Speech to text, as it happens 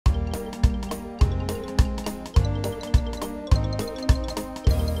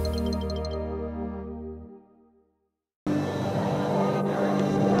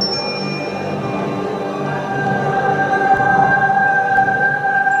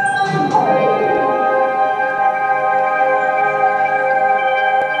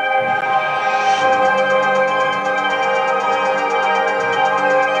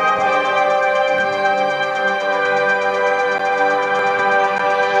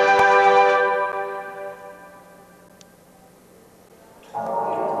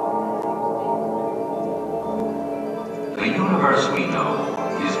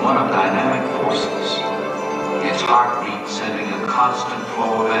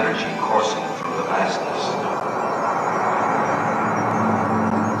energy coursing through the vastness.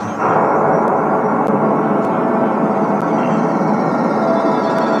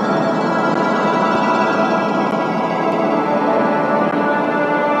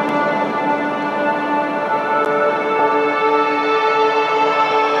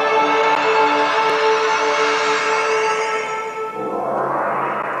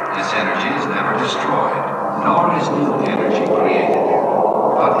 This energy is never destroyed, nor is new energy created,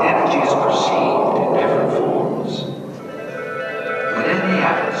 but energy is perceived in different forms. Within the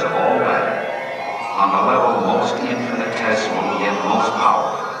atoms of all matter, on the level most infinitesimal yet most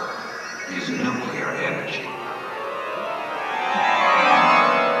powerful, is nuclear energy.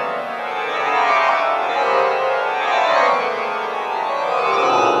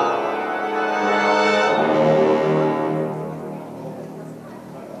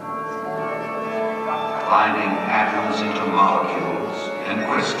 Binding atoms into molecules and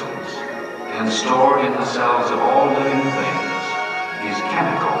crystals and stored in the cells of all living things is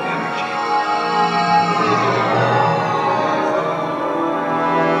chemical energy.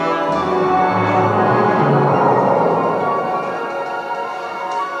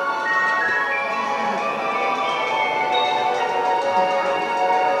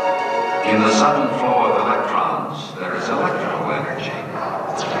 In the sudden flow of electrons, there is electrical energy.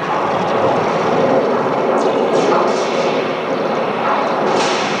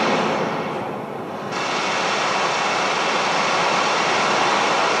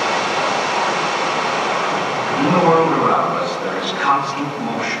 In the world around us, there is constant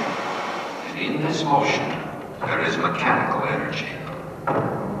motion, and in this motion, there is mechanical energy.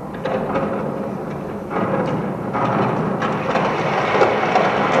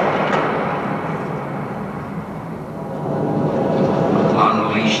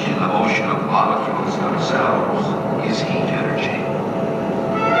 Unleashed in the motion of molecules themselves is heat energy.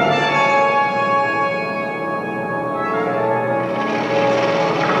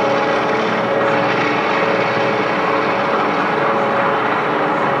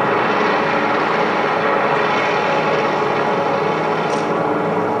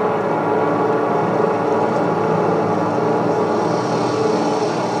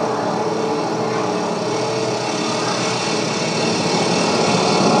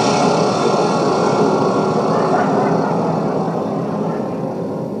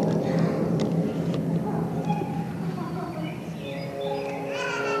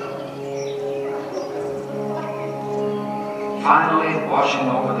 Finally, washing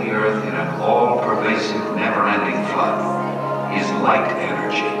over the earth in an all-pervasive, never-ending flood is light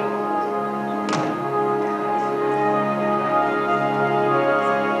energy.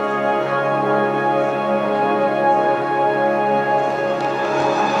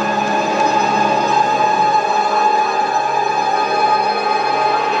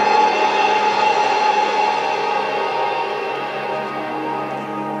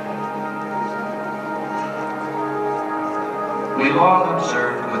 We've long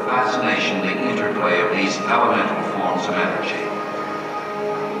observed with fascination the interplay of these elemental forms of energy,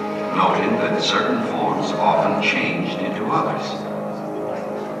 noting that certain forms often changed into others.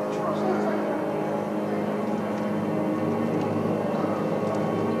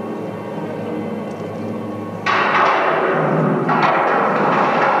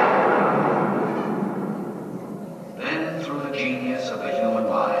 Then, through the genius of the human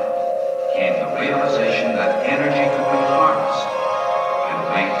mind, came the realization that energy could be harnessed and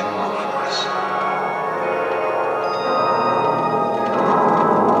made to work for us.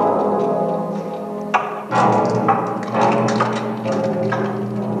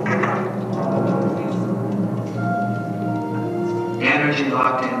 Energy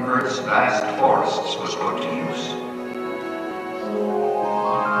locked in Earth's vast forests was put to use.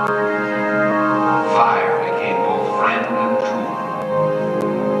 Fire became both friend and tool.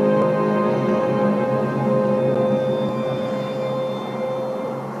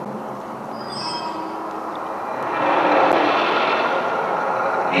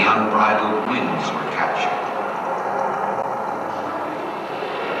 The unbridled winds were captured.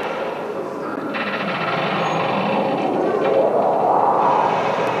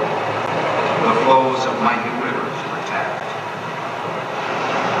 The flows of mighty rivers were tapped.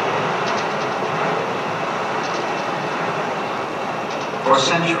 For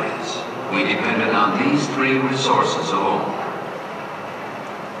centuries, we depended on these three resources alone.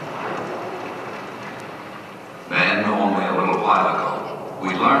 Then, only a little while ago, we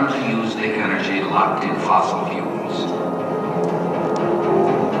learned to use the energy locked in fossil fuels.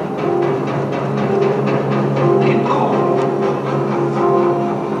 In coal.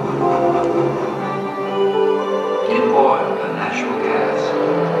 In oil and natural gas.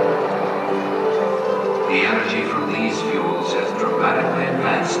 dramatically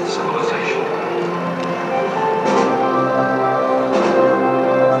advanced civilization.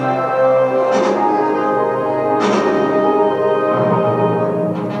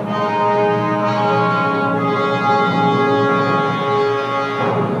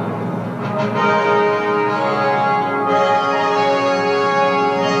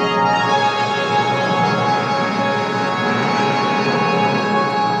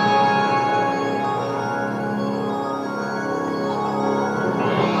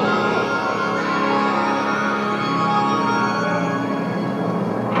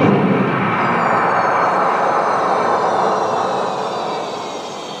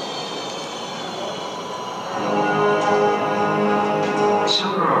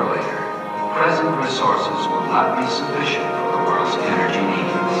 Sooner or later, present resources will not be sufficient for the world's energy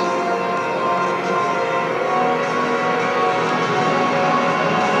needs.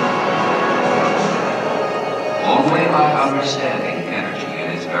 Only by understanding energy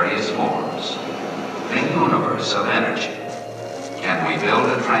in its various forms, the universe of energy, can we build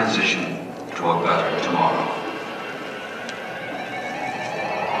a transition to a better tomorrow.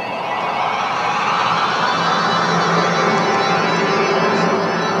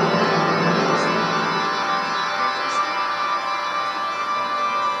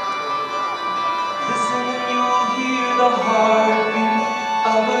 The heartbeat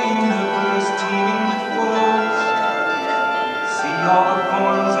of a universe teeming with force. See all the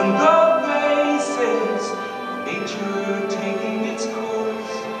forms and the faces, nature taking its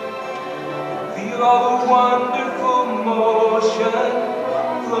course. Feel all the wonderful motion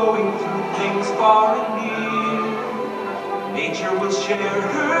flowing through things far and near. Nature will share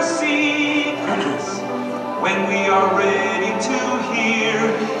her secrets when we are ready to hear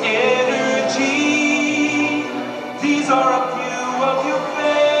energy. These are a few of your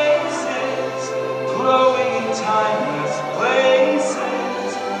faces, glowing in timeless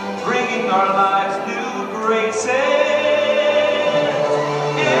places, bringing our lives new graces.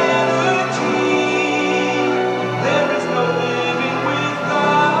 Energy, there is no living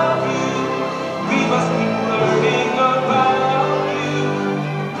without you. We must keep learning about you.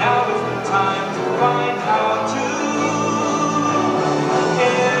 Now is the time to find how to.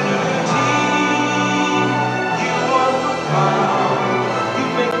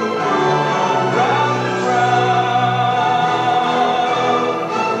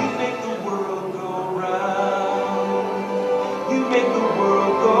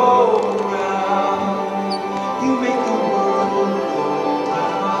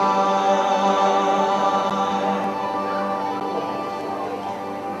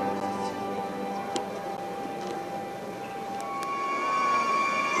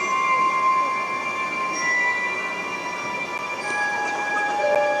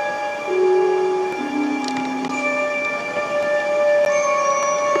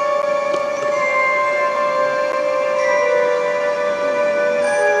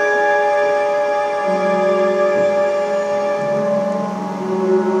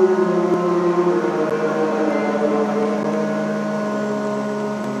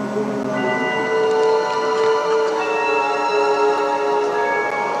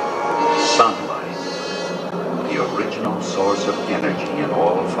 Source of energy in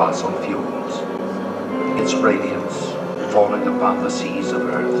all fossil fuels. Its radiance, falling upon the seas of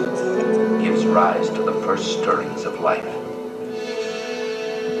Earth, gives rise to the first stirrings of life.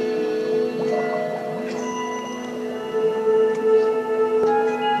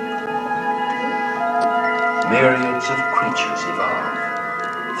 Myriads of creatures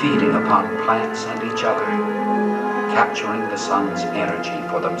evolve, feeding upon plants and each other, capturing the sun's energy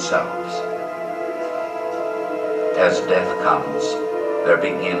for themselves. As death comes, there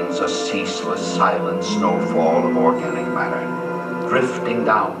begins a ceaseless, silent snowfall of organic matter, drifting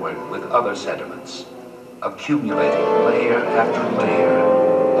downward with other sediments, accumulating layer after layer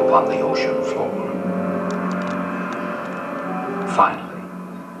upon the ocean floor. Finally,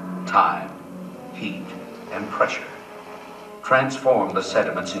 time, heat, and pressure transform the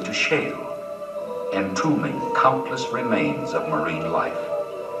sediments into shale, entombing countless remains of marine life.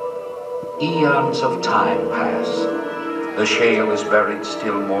 Eons of time pass. The shale is buried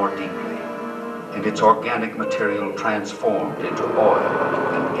still more deeply, and its organic material transformed into oil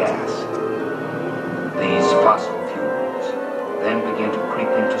and gas. These fossil fuels then begin to creep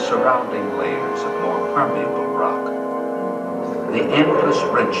into surrounding layers of more permeable rock. The endless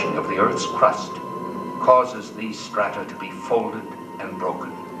wrenching of the Earth's crust causes these strata to be folded and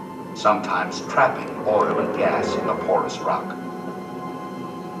broken, sometimes trapping oil and gas in the porous rock.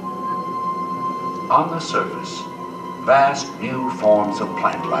 On the surface, vast new forms of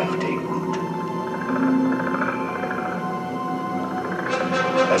plant life take root.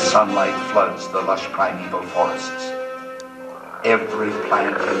 As sunlight floods the lush primeval forests, every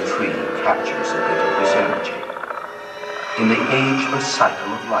plant and tree captures a bit of this energy. In the ageless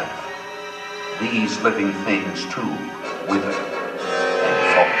cycle of life, these living things too wither and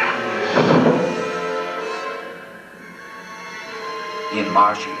fall. In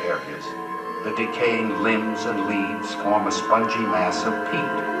marshy areas, the decaying limbs and leaves form a spongy mass of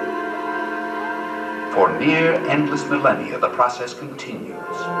peat. For near endless millennia, the process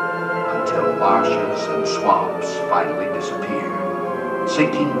continues until marshes and swamps finally disappear,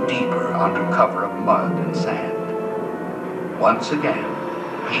 sinking deeper under cover of mud and sand. Once again,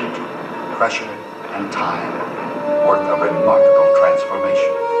 heat, pressure, and time work a remarkable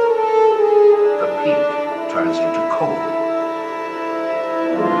transformation. The peat turns into coal.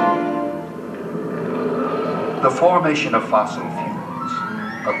 The formation of fossil fuels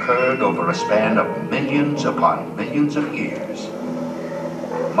occurred over a span of millions upon millions of years.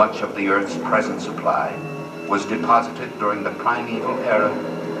 Much of the Earth's present supply was deposited during the primeval era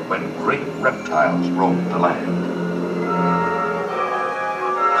when great reptiles roamed the land.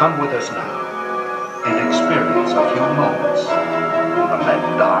 Come with us now and experience a few moments from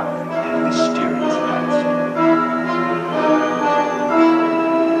that dark and mysterious past.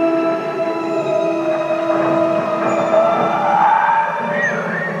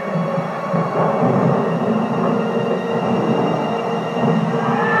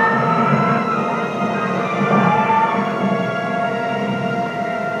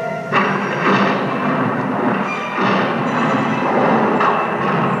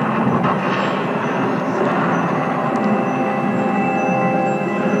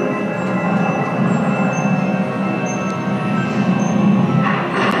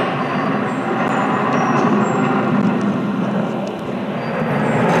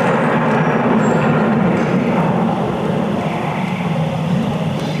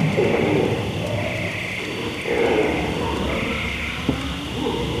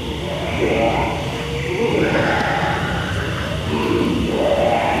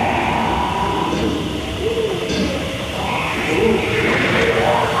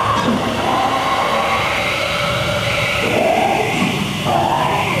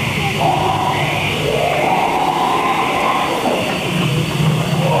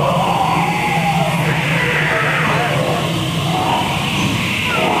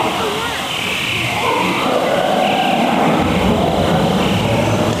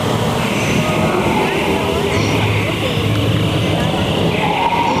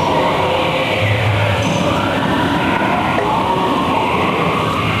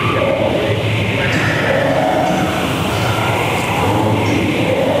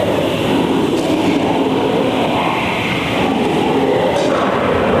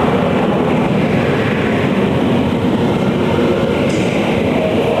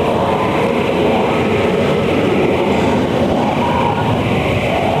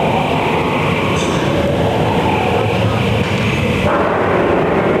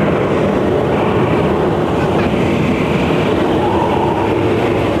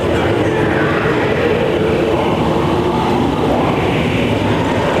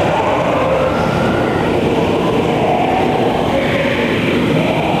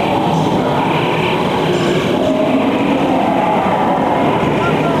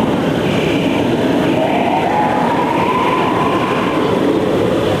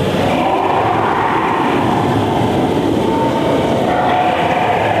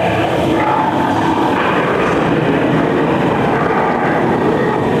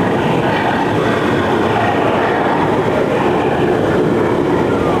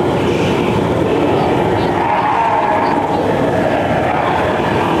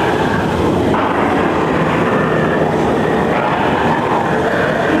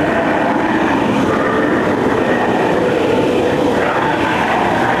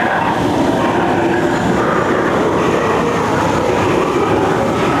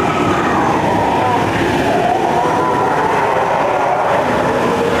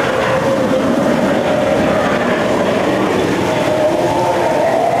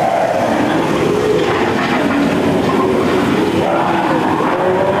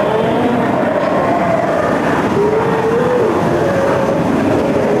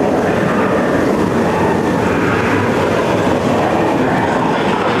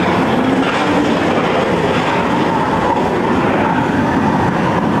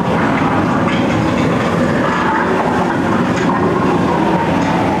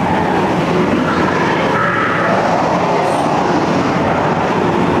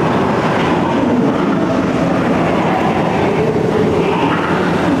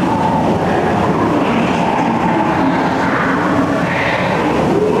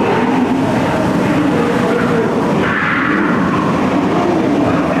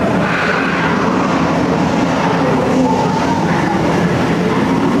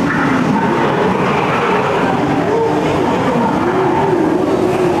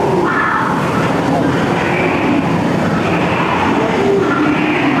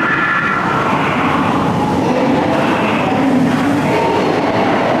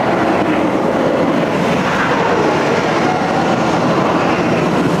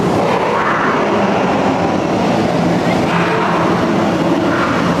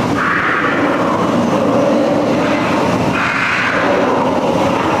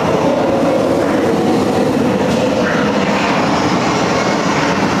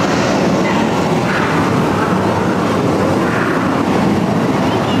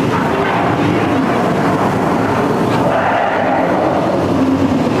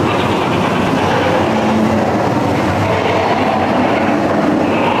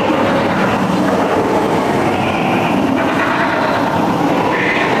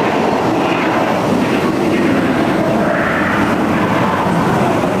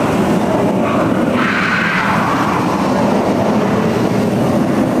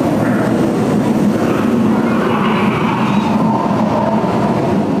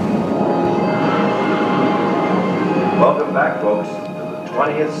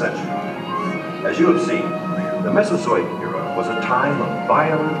 20th century. As you have seen, the Mesozoic era was a time of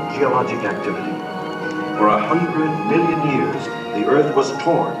violent geologic activity. For 100 million years, the Earth was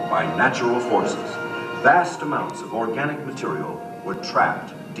torn by natural forces. Vast amounts of organic material were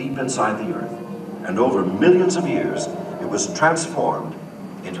trapped deep inside the Earth, and over millions of years, it was transformed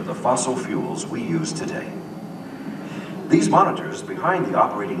into the fossil fuels we use today. These monitors behind the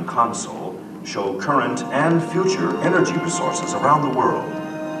operating console show current and future energy resources around the world.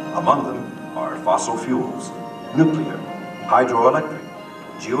 Among them are fossil fuels, nuclear, hydroelectric,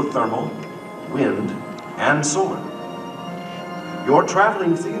 geothermal, wind, and solar. Your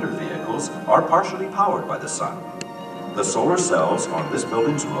traveling theater vehicles are partially powered by the sun. The solar cells on this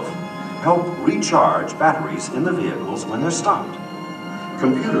building's roof help recharge batteries in the vehicles when they're stopped.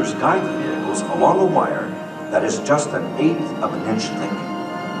 Computers guide the vehicles along a wire that is just 1/8 of an inch thick.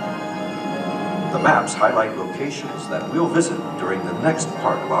 The maps highlight locations that we'll visit during the next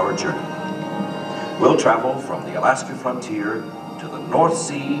part of our journey. We'll travel from the Alaska frontier to the North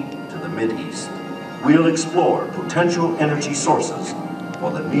Sea to the Mid-East. We'll explore potential energy sources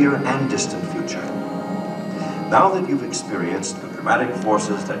for the near and distant future. Now that you've experienced the dramatic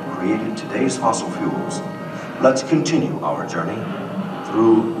forces that created today's fossil fuels, let's continue our journey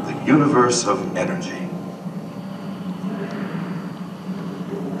through the universe of energy.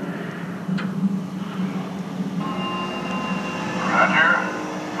 Roger.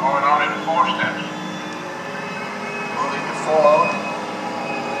 Going on in 4 steps. Moving to full load.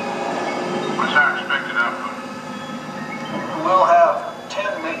 What's our expected output? We'll have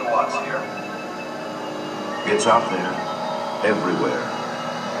 10 megawatts here. It's out there, everywhere.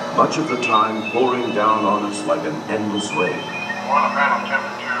 Much of the time pouring down on us like an endless rain. Oil panel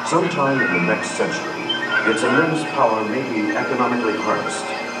temperature. Sometime in the next century, its immense power may be economically harnessed,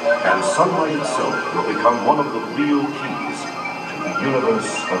 and sunlight itself will become one of the real keys to the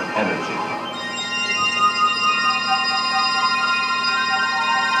universe of energy.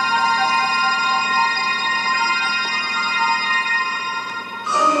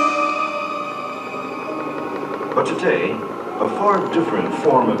 But today, a far different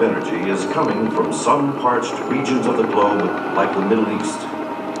form of energy is coming from sun-parched regions of the globe like the Middle East.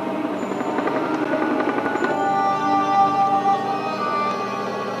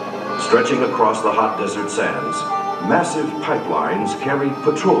 Stretching across the hot desert sands, massive pipelines carry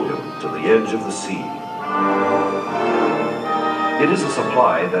petroleum to the edge of the sea. It is a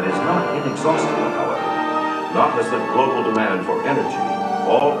supply that is not inexhaustible, however. Not as the global demand for energy,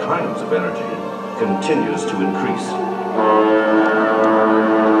 all kinds of energy, continues to increase.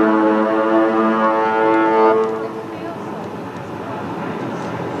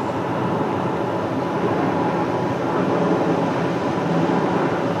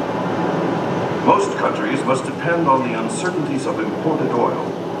 Most countries must depend on the uncertainties of imported oil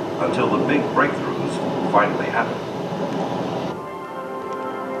until the big breakthroughs finally happen.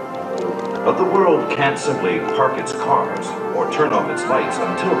 But the world can't simply park its cars or turn off its lights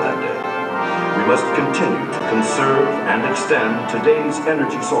until that day. We must continue to conserve and extend today's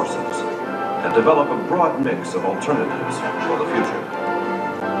energy sources and develop a broad mix of alternatives for the future.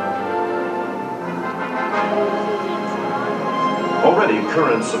 Already,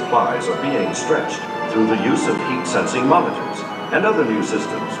 current supplies are being stretched through the use of heat-sensing monitors and other new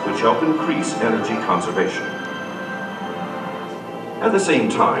systems which help increase energy conservation. At the same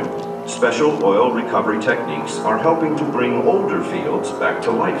time, special oil recovery techniques are helping to bring older fields back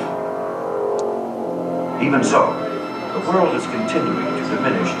to life. Even so, the world is continuing to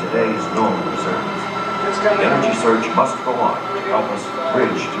diminish today's known reserves. The energy search must go on to help us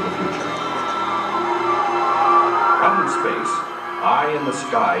bridge to the future. Out in space,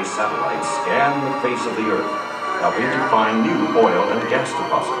 eye-in-the-sky satellites scan the face of the Earth, helping to find new oil and gas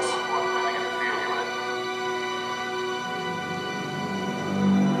deposits.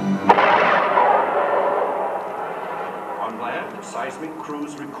 On land, seismic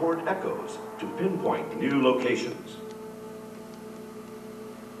crews record echoes to pinpoint new locations.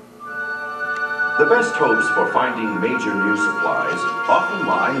 The best hopes for finding major new supplies often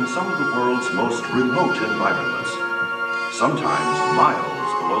lie in some of the world's most remote environments, sometimes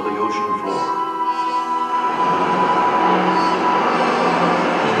miles below the ocean floor.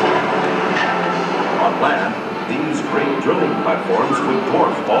 On land, these great drilling platforms would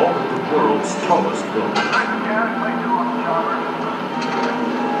dwarf all of the world's tallest buildings.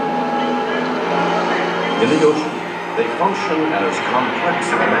 In the ocean, they function as complex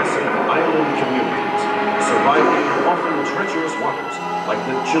and massive island communities, surviving in often treacherous waters like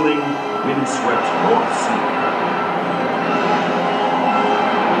the chilling, windswept North Sea.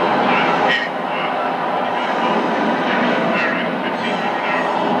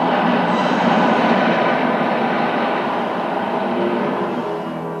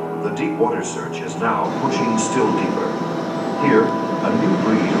 now pushing still deeper. Here, a new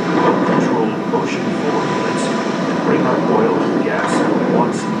breed of remote-controlled ocean floor units can bring our oil and gas at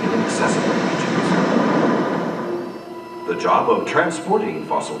once inaccessible regions. The job of transporting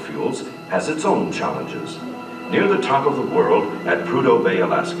fossil fuels has its own challenges. Near the top of the world, at Prudhoe Bay,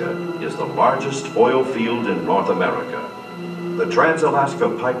 Alaska, is the largest oil field in North America. The Trans-Alaska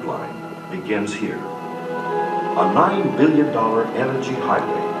Pipeline begins here. A $9 billion energy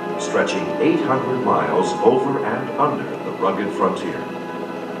highway stretching 800 miles over and under the rugged frontier.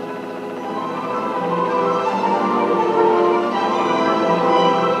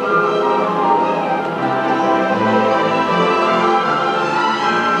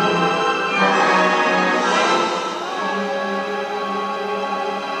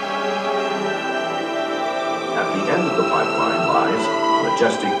 At the end of the pipeline lies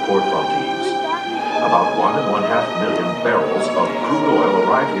majestic Port Fontaines. About 1.5 million barrels of crude oil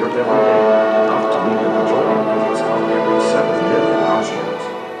arrive here every day, enough to meet the petroleum needs of nearly 7 million households.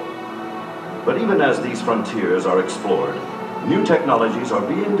 But even as these frontiers are explored, new technologies are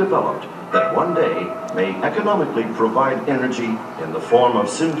being developed that one day may economically provide energy in the form of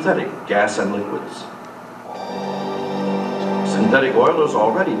synthetic gas and liquids. Synthetic oil is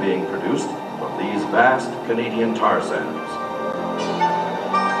already being produced from these vast Canadian tar sands.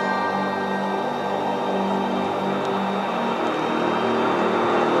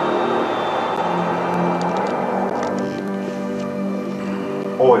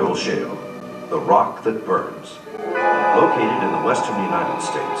 Oil shale, the rock that burns. Located in the western United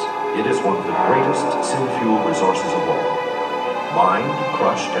States, it is one of the greatest synfuel resources of all. Mined,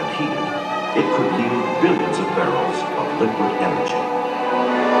 crushed, and heated, it could yield billions of barrels of liquid energy.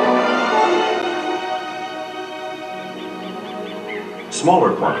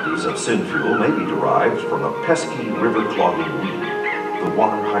 Smaller quantities of synfuel may be derived from a pesky river-clogging weed, the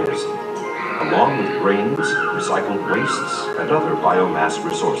water hyacinth, along with grains, recycled wastes, and other biomass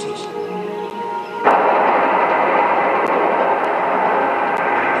resources.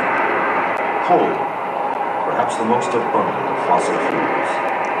 Coal, perhaps the most abundant of fossil fuels.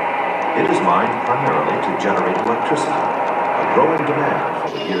 It is mined primarily to generate electricity, a growing demand for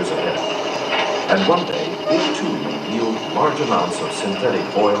the years ahead. And one day, it too may yield large amounts of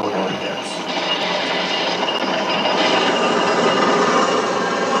synthetic oil and gas.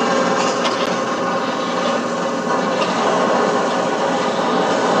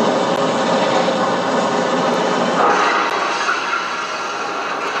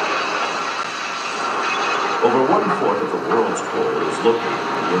 Over 1/4 of the world's coal is located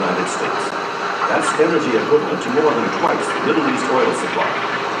in the United States. That's energy equivalent to more than twice the Middle East oil supply.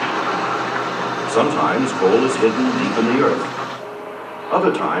 Sometimes coal is hidden deep in the earth.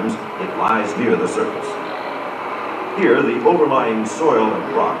 Other times, it lies near the surface. Here, the overlying soil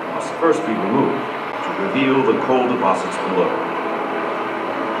and rock must first be removed to reveal the coal deposits below.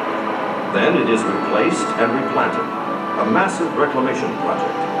 Then it is replaced and replanted, a massive reclamation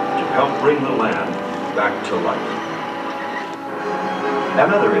project to help bring the land back to life.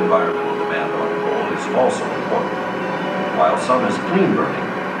 Another environmental demand on coal is also important. While some is clean burning,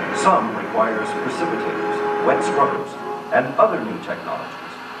 some requires precipitators, wet scrubbers, and other new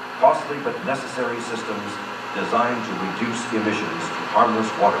technologies, costly but necessary systems designed to reduce emissions to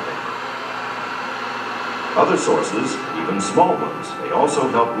harmless water vapor. Other sources, even small ones, may also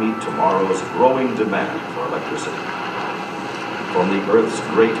help meet tomorrow's growing demand for electricity. From the Earth's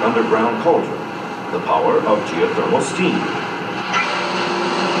great underground cauldron, the power of geothermal steam.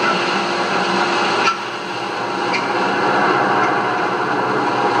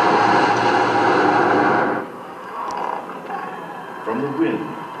 From the wind,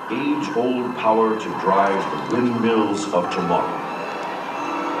 age-old power to drive the windmills of tomorrow.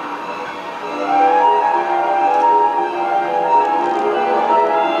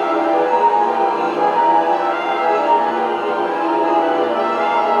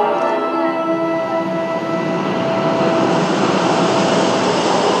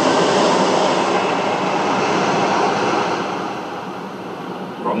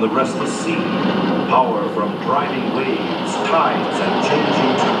 The restless sea, power from driving waves, tides, and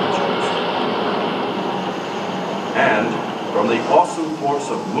changing temperatures. And from the awesome force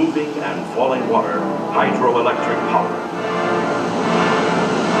of moving and falling water, hydroelectric power.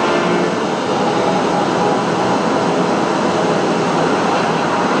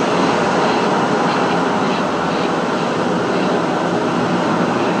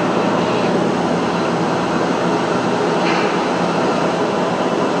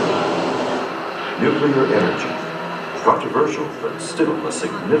 Nuclear energy, controversial but still a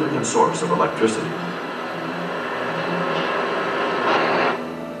significant source of electricity.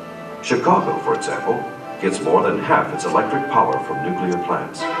 Chicago, for example, gets more than half its electric power from nuclear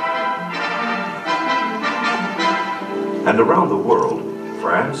plants. And around the world,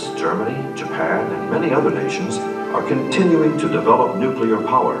 France, Germany, Japan, and many other nations are continuing to develop nuclear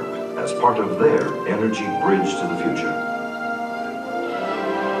power as part of their energy bridge to the future.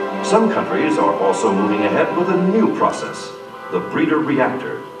 Some countries are also moving ahead with a new process, the breeder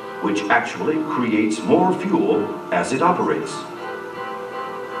reactor, which actually creates more fuel as it operates.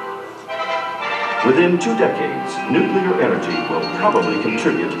 Within 2 decades, nuclear energy will probably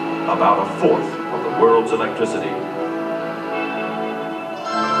contribute about 1/4 of the world's electricity.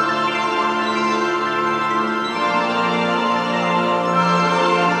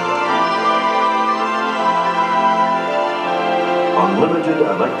 Unlimited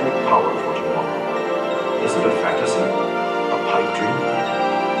electric power for tomorrow. Is it a fantasy? A pipe dream?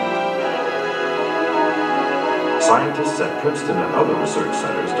 Scientists at Princeton and other research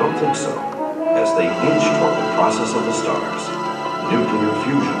centers don't think so, as they inch toward the process of the stars, nuclear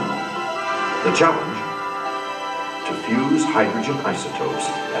fusion. The challenge? To fuse hydrogen isotopes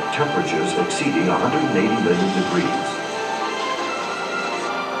at temperatures exceeding 180 million degrees.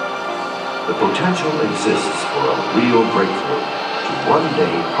 The potential exists for a real breakthrough to one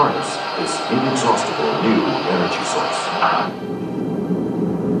day harness this inexhaustible new energy source.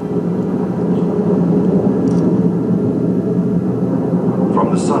 From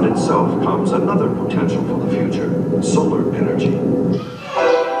the sun itself comes another potential for the future, solar energy.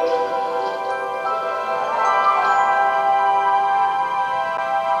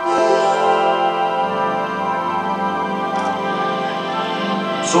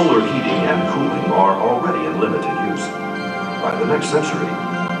 Solar heating and cooling are already in limited use. By the next century,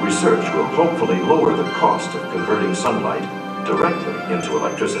 research will hopefully lower the cost of converting sunlight directly into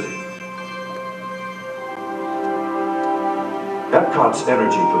electricity. EPCOT's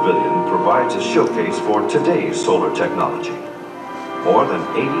Energy Pavilion provides a showcase for today's solar technology. More than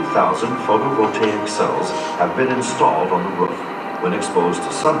 80,000 photovoltaic cells have been installed on the roof. When exposed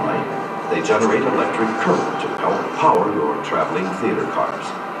to sunlight, they generate electric current to help power your traveling theater cars.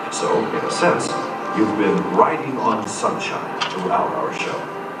 So, in a sense, you've been riding on sunshine throughout our show.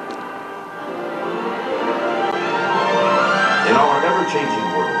 In our ever-changing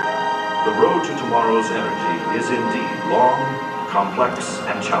world, the road to tomorrow's energy is indeed long, complex,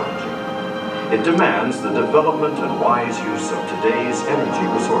 and challenging. It demands the development and wise use of today's energy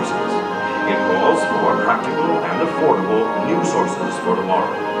resources. It calls for practical and affordable new sources for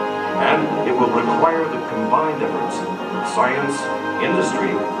tomorrow. And it will require the combined efforts of science,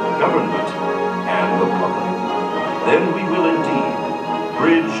 industry, government, and the public. Then we will indeed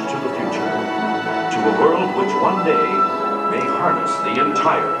bridge to the future, to a world which one day may harness the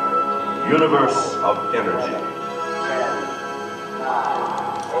entire universe of energy. 10, 9,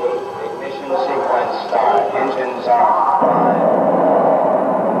 8, ignition sequence start, engines on, 5,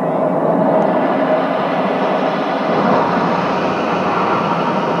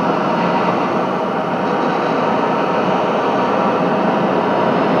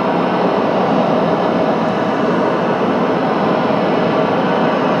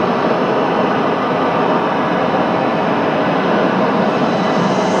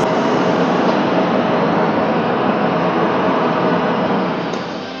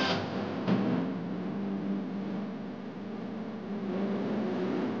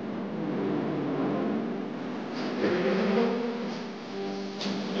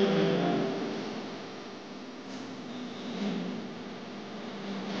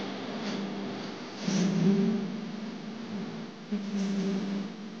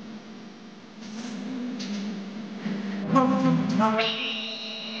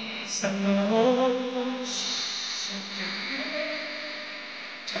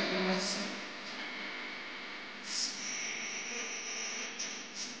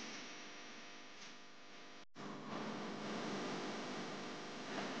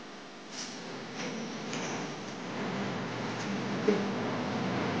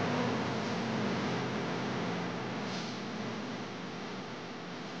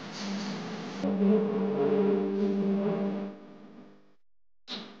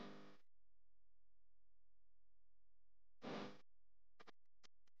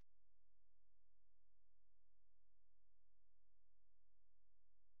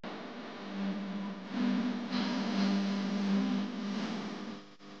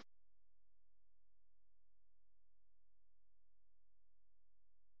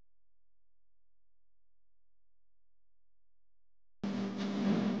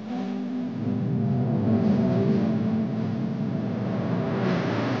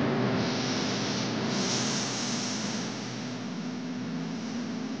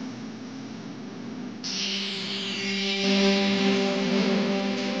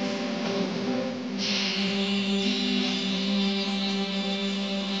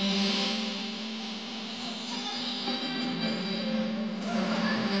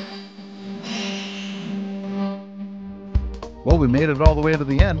 Well, we made it all the way to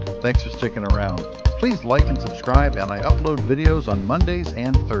the end. Thanks for sticking around. Please like and subscribe, and I upload videos on Mondays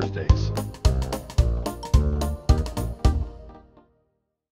and Thursdays.